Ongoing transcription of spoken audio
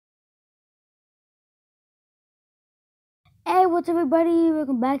Hey, what's up everybody?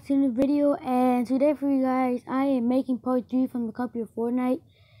 Welcome back to a new video, and today for you guys I am making part 3 from the copy of Fortnite.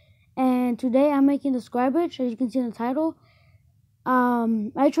 And today I'm making the scribe bridge, as you can see in the title.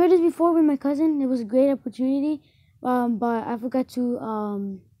 I tried this before with my cousin. It was a great opportunity, but I forgot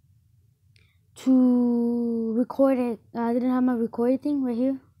to record it. I didn't have my recording thing right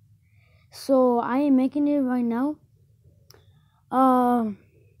here, so I am making it right now.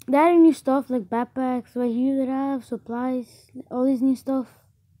 They added new stuff like backpacks right here that I have, supplies, all these new stuff.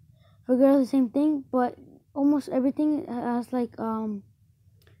 For girls, the same thing, but almost everything has like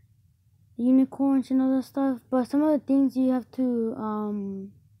unicorns and all that stuff. But some of the things you have to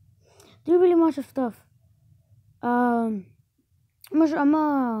do really much of stuff. I'm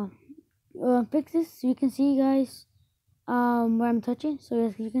gonna fix this so you can see, guys, where I'm touching. So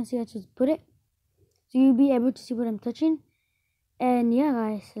as you can see, I just put it so you'll be able to see what I'm touching. And yeah,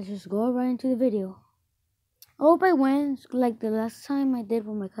 guys, let's just go right into the video. I hope I win like the last time I did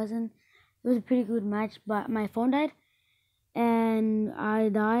with my cousin. It was a pretty good match, but my phone died and I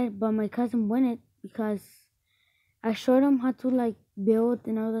died, but my cousin won it because I showed him how to like build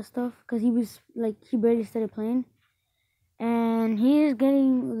and all that stuff, because he barely started playing and he is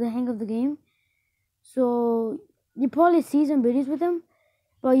getting the hang of the game. So you probably see some videos with him,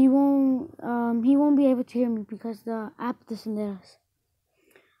 but you won't he won't be able to hear me because the app doesn't let us.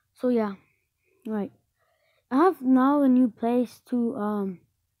 So yeah, right. I have now a new place to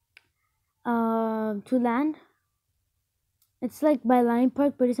land. It's like by Lion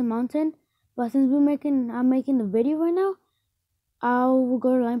Park, but it's a mountain. But since I'm making the video right now, I'll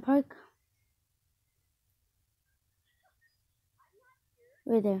go to Lion Park.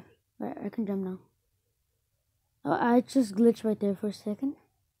 Right there. Right, I can jump now. Oh, I just glitched right there for a second.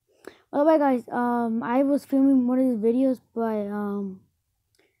 Alright, guys. I was filming one of these videos, but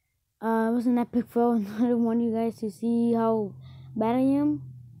it was an epic fail, and I don't want you guys to see how bad I am.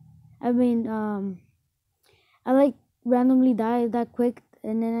 I mean, I like randomly die that quick,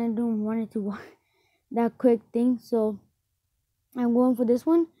 and then I don't want it to work that quick thing. So I'm going for this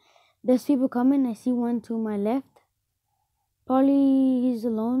one. There's people coming. I see one to my left. Probably he's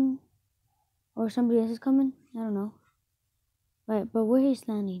alone, or somebody else is coming. I don't know. Right, but where he's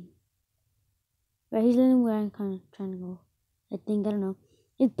landing? Right, he's landing where I'm kind of trying to go. I think, I don't know.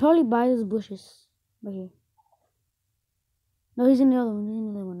 It's probably by those bushes right here. No, he's in the other one. He's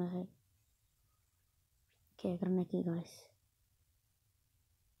in the other one ahead. Okay, I got a naked, guys.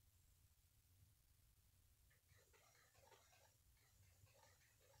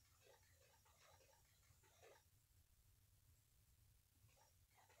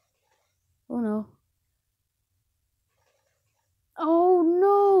 Oh no. Oh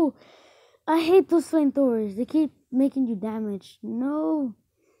no! I hate those flamethrowers. They keep making you damage. No.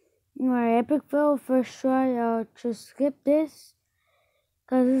 Alright, epic fail. First try. I'll just skip this,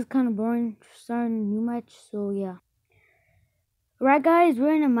 because this is kind of boring starting a new match. So yeah. Right, guys,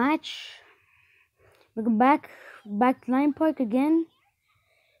 we're in a match. Welcome back to Lion Park again.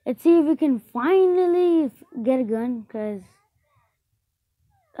 Let's see if we can finally get a gun, because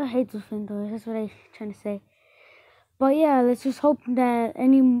I hate those flamethrowers. That's what I'm trying to say. But yeah, let's just hope that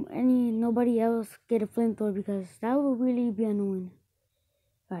nobody else get a flamethrower, because that would really be annoying.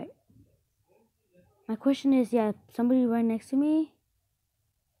 Right. My question is, yeah, somebody right next to me.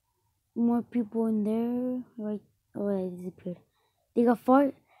 More people in there. Right. Oh, they disappeared. They got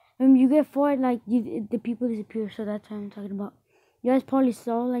fought. When you get fought, like the people disappear. So that's what I'm talking about. You guys probably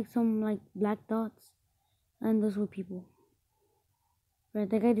saw like some like black dots, and those were people. Right,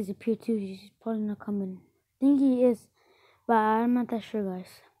 that guy disappeared too. He's probably not coming. I think he is, but I'm not that sure,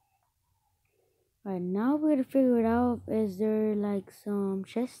 guys. Right, now we gotta figure it out. Is there like some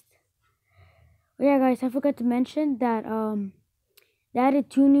chest? Oh yeah, guys, I forgot to mention that they added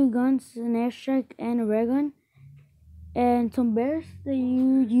 2 new guns, an airstrike and a ray gun, and some bears that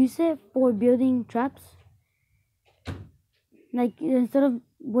you use it for building traps. Like, instead of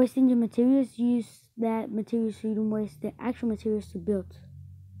wasting your materials, use that material so you don't waste the actual materials to build.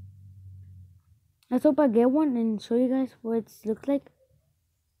 Let's hope I get one and show you guys what it looks like.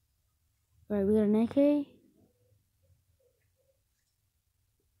 Right, we got an AK.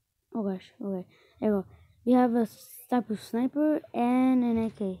 Oh gosh, okay. There we go. We have a type of sniper and an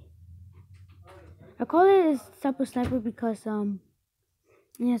AK. I call it a type of sniper because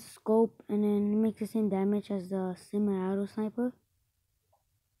it has a scope and then it makes the same damage as the semi-auto sniper.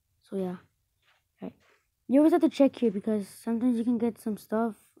 So yeah. Right. You always have to check here, because sometimes you can get some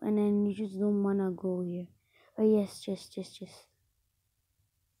stuff and then you just don't wanna go here. Oh yes, just.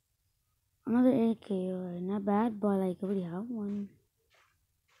 Another AK, not bad, but like I already have one.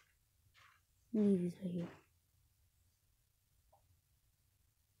 Let me leave this right here.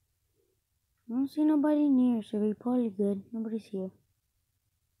 I don't see nobody near, so we're probably good. Nobody's here.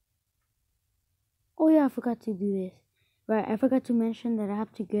 Oh yeah, I forgot to do this. Right, I forgot to mention that I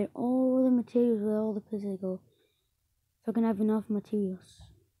have to get all the materials with all the places I go, so I can have enough materials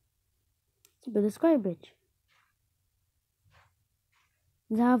to build a sky bridge.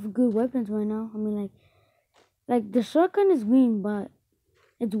 I have good weapons right now. I mean, like the shotgun is green, but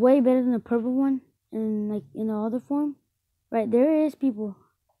it's way better than the purple one, and like in the other form. Right, there is people.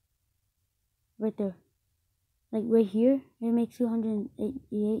 Right there. Like right here, it makes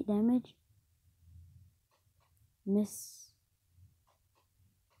 288 damage. Miss.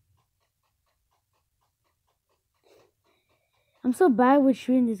 I'm so bad with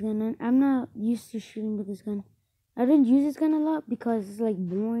shooting this gun. I'm not used to shooting with this gun. I didn't use this gun a lot because it's like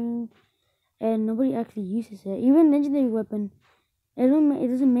boring and nobody actually uses it. Even legendary weapon, it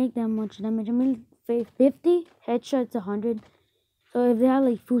doesn't make that much damage. I mean, 50 headshots, 100. So if they have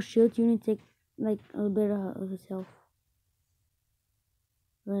like full shield, you need to take like a little bit of his health.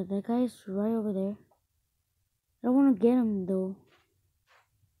 Right, that guy is right over there. I don't want to get him though.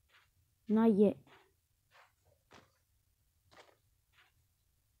 Not yet.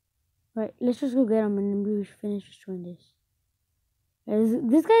 Right, let's just go get him and then we finish destroying this.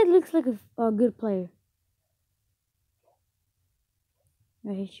 This guy looks like a good player.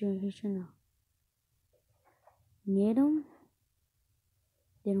 Right, he's shooting now. Need him.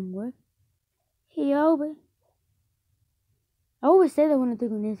 Didn't work. He over. I always say that when I do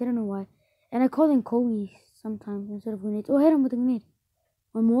grenades, I don't know why. And I call them Kobe's sometimes instead of grenades. Oh, hit him with a grenade.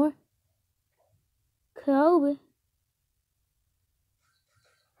 One more. Kobe.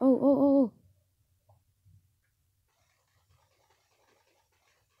 Oh.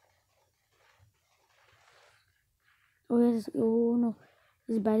 Oh, yes. Oh, no.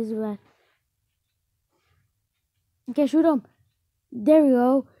 This is bad. Okay, shoot him. There we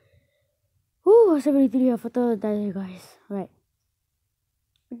go. Woo, 73 health. I thought that there, guys. Right.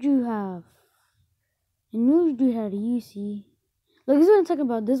 What do you have? I knew you do have a UC. Look, this is what I'm talking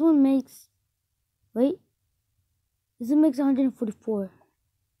about. This one makes... Wait. This one makes 144.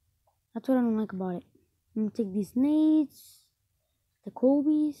 That's what I don't like about it. I'm gonna take these nades. The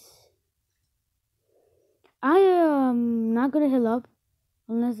Kobe's. I am not gonna heal up.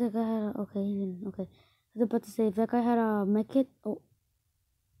 Unless that guy had a... Okay, he didn't. Okay. I was about to say, if that guy had a mech kit... Oh.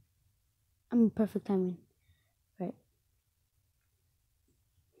 I'm in perfect timing. Right.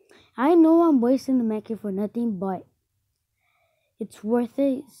 I know I'm wasting the mech kit for nothing, but... It's worth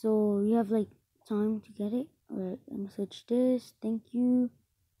it, so you have, like, time to get it. Alright, I'm gonna switch this. Thank you.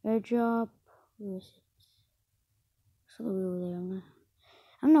 Airdrop. Where is it? It's all the way over there.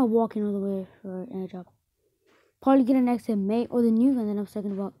 I'm not walking all the way for an airdrop. Probably get an exit mate or the new gun that I was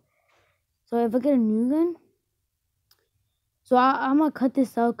talking about. So if I get a new gun, so I'm gonna cut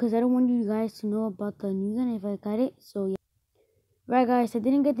this out because I don't want you guys to know about the new gun if I got it. So yeah, right guys, I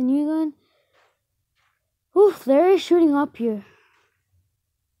didn't get the new gun. Oof, there is shooting up here,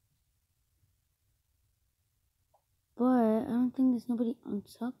 but I don't think there's nobody on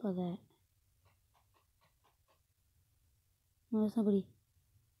top of that. No, there's nobody.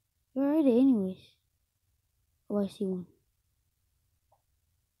 Where are they anyways? Oh, I see one.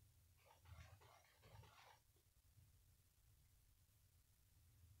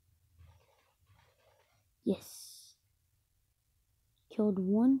 Yes. Killed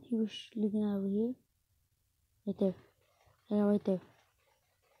one. He was looking over here. Right there. Yeah, right there.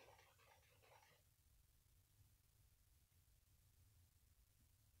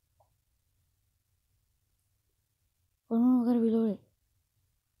 Oh no, I gotta reload it.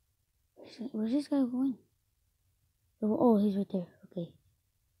 Where's this guy going? Oh, he's right there. Okay.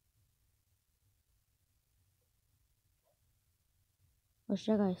 Watch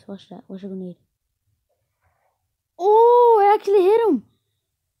that, guys. Watch that. Watch the grenade. Oh, I actually hit him.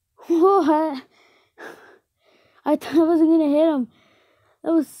 Whoa, I thought I wasn't gonna hit him.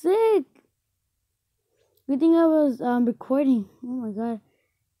 That was sick. Good thing I was recording. Oh my god.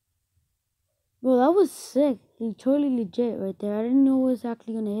 Bro, that was sick. He totally legit right there. I didn't know it was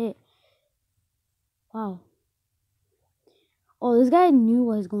actually gonna hit. Wow. Oh, this guy knew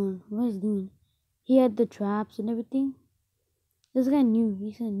what he's doing. He had the traps and everything. This guy knew.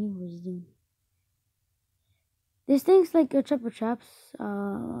 He knew what he's doing. This thing's like a trap of traps.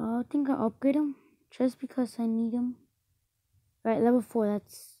 I think I'll upgrade them just because I need them. Right, level 4.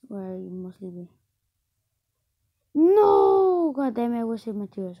 That's where you mostly be. No! God damn it, I wish I had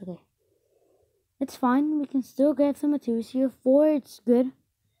materials. Okay. It's fine. We can still get some materials here. 4, it's good.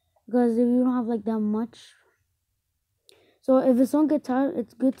 Because if you don't have like that much. So if the zone gets tired,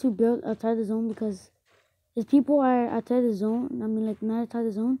 it's good to build outside the zone because if people are outside the zone, I mean like not outside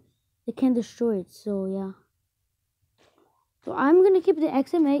the zone, they can't destroy it. So yeah. So I'm gonna keep the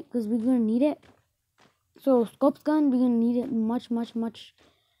XM8 because we're gonna need it. So scope's gun, we're gonna need it much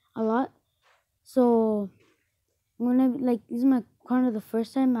a lot. So I'm gonna like this is my kind of the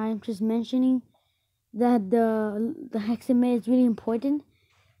first time I'm just mentioning that the XM8 is really important.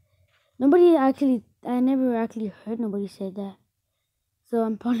 I never actually heard nobody say that. So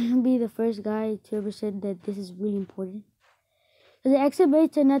I'm probably gonna be the first guy to ever say that this is really important. Because the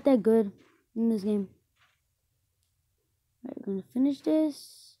XM8s are not that good in this game. Alright, we're gonna finish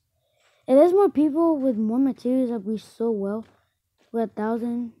this. If there's more people with more materials, that'd be so well. With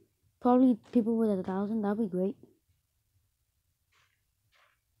 1,000, probably people with 1,000, that'd be great.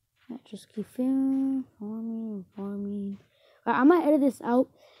 Right, just keep farming. Right, I might edit this out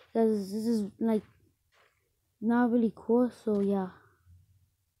because this is like not really cool. So yeah.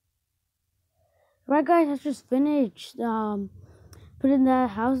 Right, guys, I just finished putting that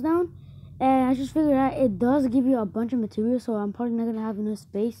house down, and I just figured out it does give you a bunch of materials. So I'm probably not gonna have enough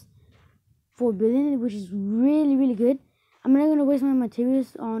space for building it, which is really good. I'm not gonna waste my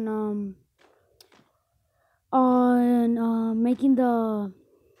materials on making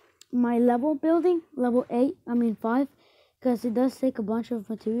my level building, level 8, I mean 5, because it does take a bunch of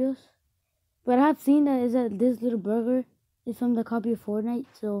materials. But I have seen that this little burger is from the copy of Fortnite,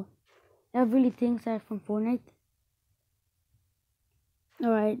 so I really think that from Fortnite.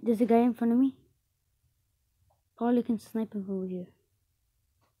 Alright, there's a guy in front of me. Probably can snipe him from over here.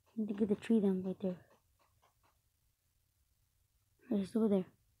 I need to get the tree down right there. He's over there.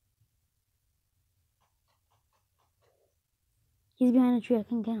 He's behind the tree, I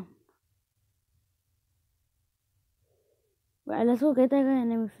can't get him. Right, let's go get that guy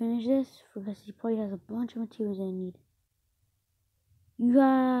and then we finish this because he probably has a bunch of materials that I need. You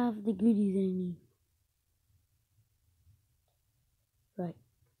have the goodies that I need. Right.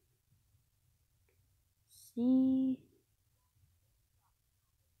 See.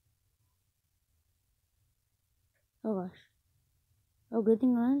 Oh gosh. Oh, good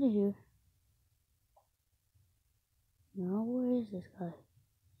thing I landed here. Now where is this guy?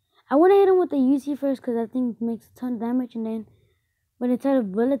 I want to hit him with the UC first because that thing makes a ton of damage, and then when it's out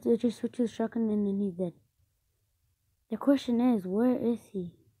of bullets, it just switches to shotgun and then he's dead. The question is, where is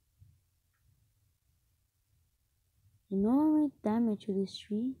he? You know how much damage to this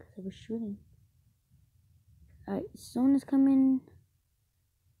tree because I was shooting. Alright, someone is coming.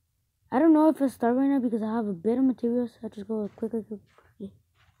 I don't know if I start right now because I have a bit of materials. I just go quickly. It's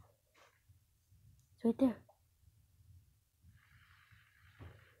right there.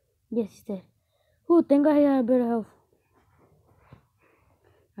 Yes, he's dead. Ooh, thank God he had a bit of health.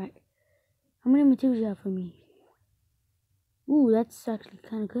 Alright. How many materials you have for me? Ooh, that's actually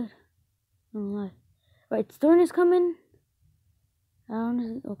kind of good. Not gonna lie. Right, storm is coming.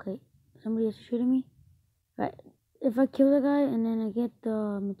 Okay. Somebody is shooting me. Right. If I kill the guy and then I get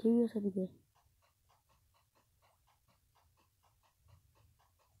the materials, that'd be good.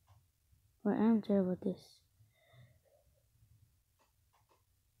 Right, I'm terrible at this.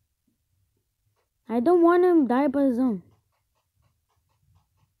 I don't want him to die by his own.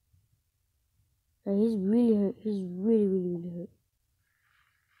 Right, he's really hurt. He's really hurt.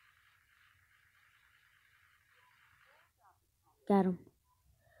 Got him.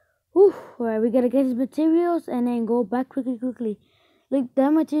 Whew. Alright, we gotta get his materials and then go back quickly. Look,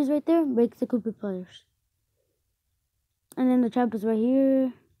 that materials right there breaks the Cooper players. And then the trap is right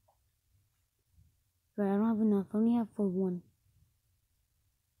here. Right, I don't have enough. I only have for one.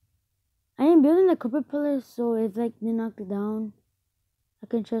 I am building the Cooper pillars, so it's like they knocked it down. I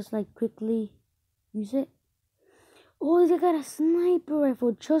can just like quickly use it. Oh, they got a sniper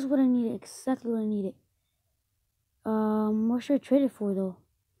rifle. Just what I needed. Exactly what I needed. What should I trade it for though?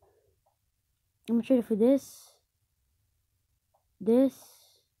 I'm gonna trade it for this. 3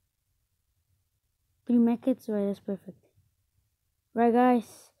 mechits. Right, that's perfect. Right,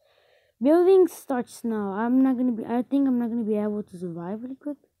 guys. Building starts now. I think I'm not gonna be able to survive really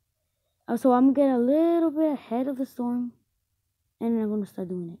quick. So I'm gonna get a little bit ahead of the storm, and then I'm gonna start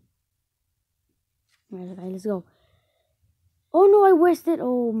doing it. Right, let's go. Oh no, I wasted.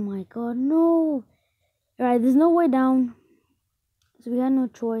 Oh my god, no. Alright, there's no way down. So we had no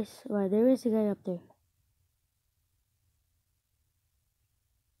choice. Alright, there is a guy up there.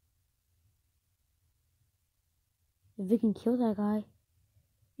 If we can kill that guy,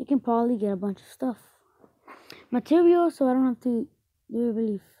 we can probably get a bunch of stuff. Materials, so I don't have to do it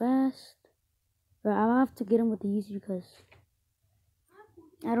really fast. But I'll have to get him with the UC because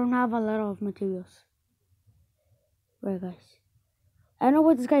I don't have a lot of materials. Right, guys. I don't know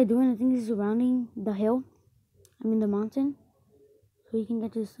what this guy is doing. I think he's surrounding the hill. I mean the mountain. So you can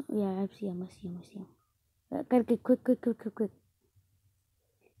get this. Yeah, I see him. I see him. I see him. Gotta get quick.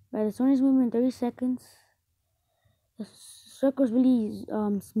 Right, the sun is moving in 30 seconds. The circle's really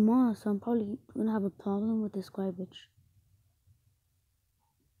small, so I'm probably gonna have a problem with this garbage.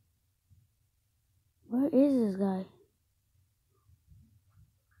 Where is this guy?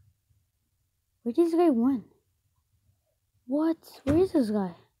 Where did this guy went? What? Where is this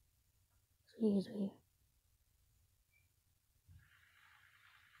guy? So he is right here.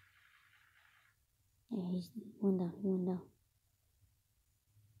 Yeah, he went down.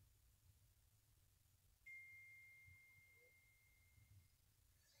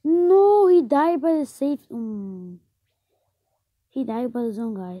 No, he died by the safe. He died by his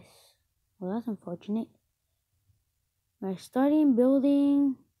own guys. Well, that's unfortunate. Right, starting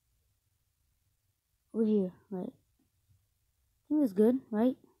building over here. Right. I think that's good,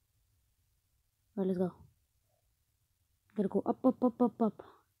 right? Right, let's go. Gotta go up.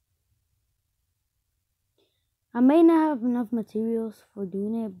 I may not have enough materials for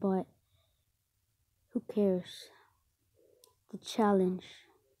doing it, but who cares? The challenge.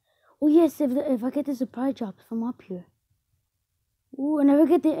 Oh yes, if I get the surprise drops from up here. Ooh, and if I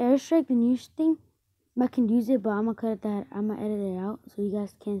get the airstrike, the new thing, I can use it, but I'm gonna cut that. I'm gonna edit it out so you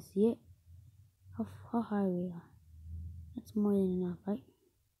guys can't see it. How high we are? That's more than enough, right?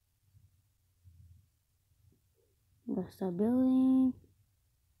 I'm gonna start building.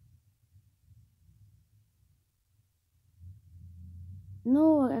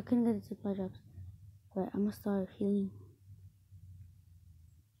 No, I couldn't get the supply drops. But I'm gonna start healing.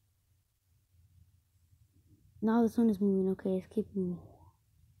 Now the sun is moving. Okay, let's keep moving.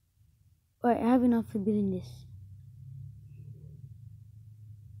 Alright, I have enough for building this.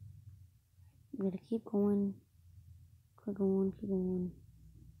 I'm gonna keep going. Keep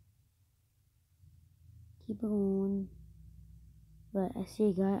going. But I see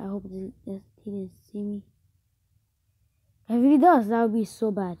a guy. I hope he didn't see me. If he does, that would be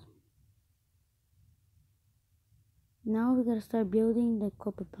so bad. Now we gotta start building the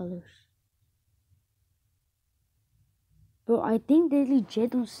corporate pillars. Bro, I think they legit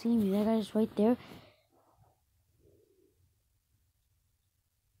don't see me. That guy's right there.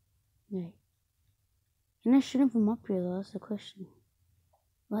 Right. Can I shoot him from up here though? That's the question.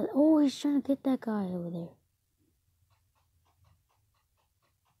 But oh, he's trying to get that guy over there.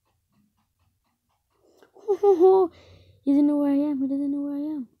 He doesn't know where I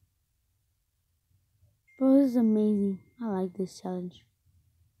am. Bro, this is amazing. I like this challenge.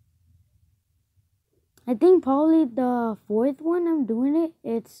 I think probably the fourth one I'm doing it.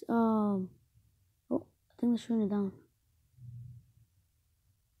 It's oh, I think they're shooting it down.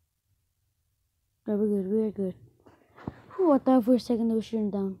 Yeah, we're good. Whew, I thought for a second they were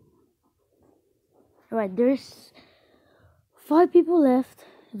shooting down. Alright, there's 5 people left.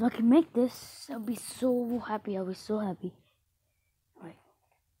 If I can make this, I'll be so happy. Alright.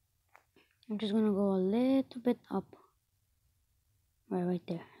 I'm just gonna go a little bit up. Right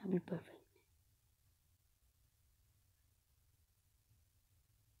there. That'll be perfect.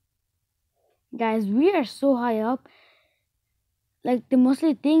 Guys, we are so high up. Like, the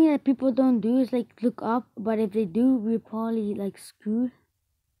mostly thing that people don't do is like look up, but if they do, we're probably like screwed.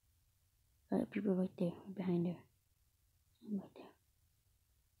 Right, people right there, behind there. Right there.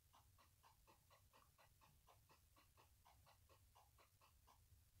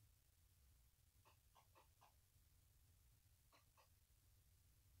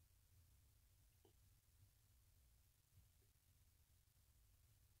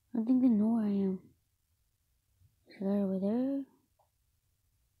 I think they know where I am. Is that over there?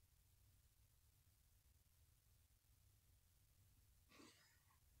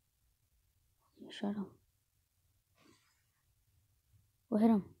 Shut him. Go hit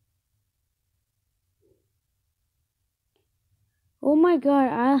him. Oh my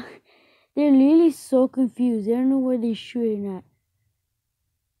god, they're really so confused. They don't know where they're shooting at.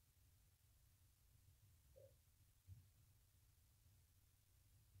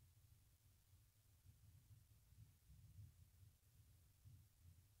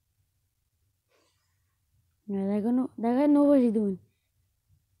 Yeah, that guy knows what he's doing.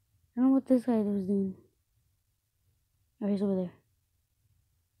 I don't know what this guy was doing. Oh, he's over there.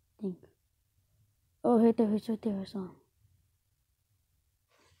 I think. Oh, he's right there. I saw him.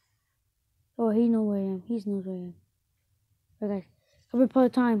 Oh, he knows where I am. He knows where I am. Alright, guys. Cover part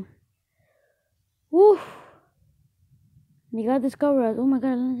of time. Woo! They got discovered us. Oh my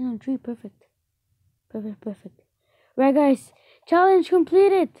god, I landed on a tree. Perfect. Right, guys. Challenge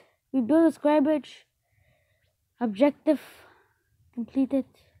completed. We built a square bridge. Objective completed.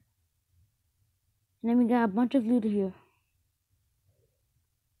 And then we got a bunch of loot here.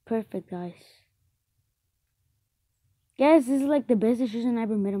 perfect, guys. Guys, this is like the best decision I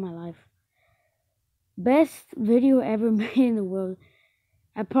ever made in my life. Best video ever made in the world.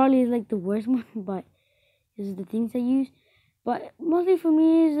 I probably is like the worst one, but this is the things I use. But mostly for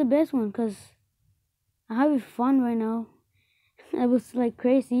me is the best one because I'm having fun right now. I was like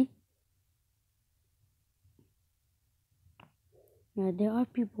crazy. Yeah, there are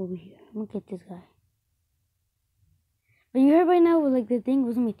people over here. I'm gonna get this guy. But you heard right now, like the thing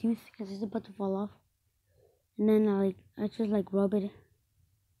was in my tooth because it's about to fall off. And then I just like rub it.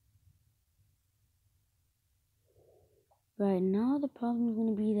 Right now the problem is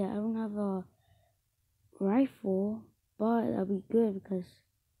gonna be that I don't have a rifle, but that'll be good because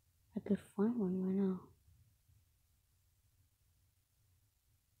I could find one right now.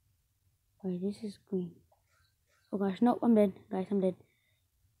 Right, this is green. Oh gosh, nope, I'm dead. Guys, I'm dead.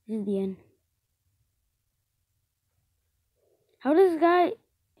 This is the end. How does this guy...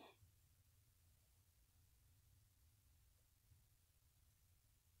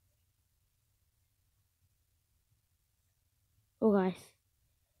 Oh guys.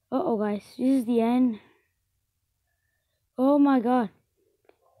 Uh-oh guys, this is the end. Oh my god.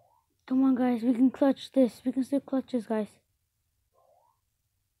 Come on guys, we can clutch this. We can still clutch this, guys.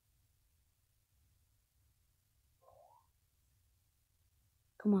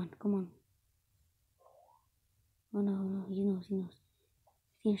 Come on, come on. Oh no, no, he knows, he knows.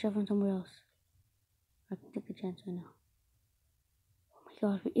 He's getting shot from somewhere else. I can take the chance right now. Oh my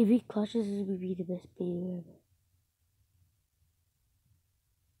god, if he clutches, this would be the best video ever.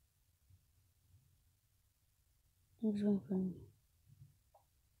 He's right in front of me.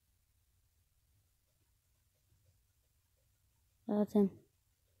 That's him.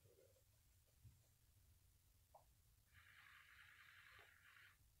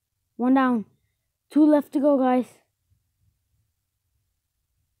 One down. 2 left to go, guys.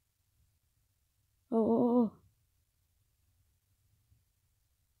 Oh, oh, oh.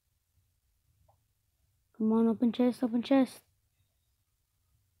 Come on, open chest, open chest.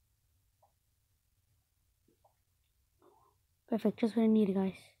 Perfect, just what I needed,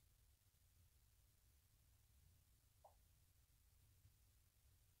 guys.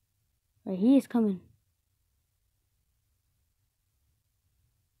 Right, he is coming.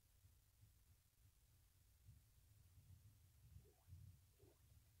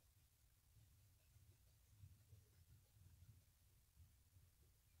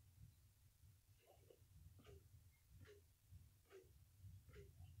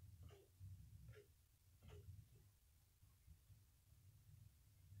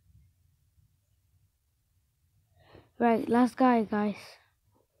 Right, last guy, guys.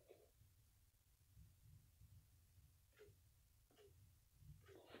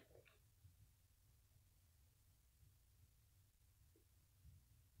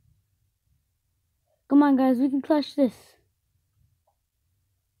 Come on, guys, we can clutch this.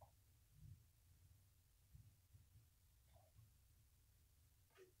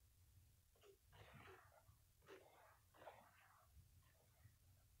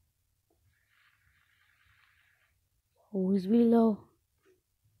 Oh, he's really low.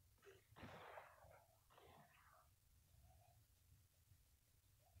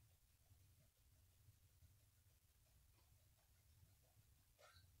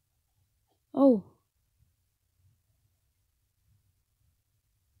 Oh.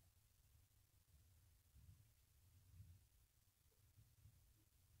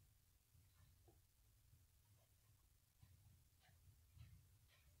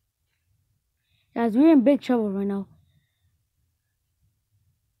 Guys, we're in big trouble right now.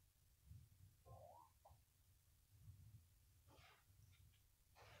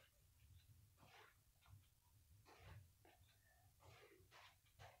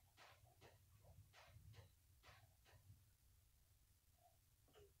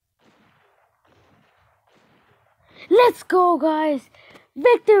 Let's go, guys.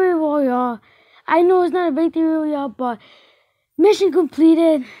 Victory Royale. I know it's not a victory royale, but mission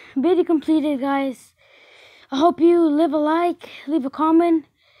completed. Video completed, guys. I hope you leave a like, leave a comment,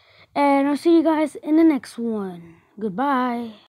 and I'll see you guys in the next one. Goodbye.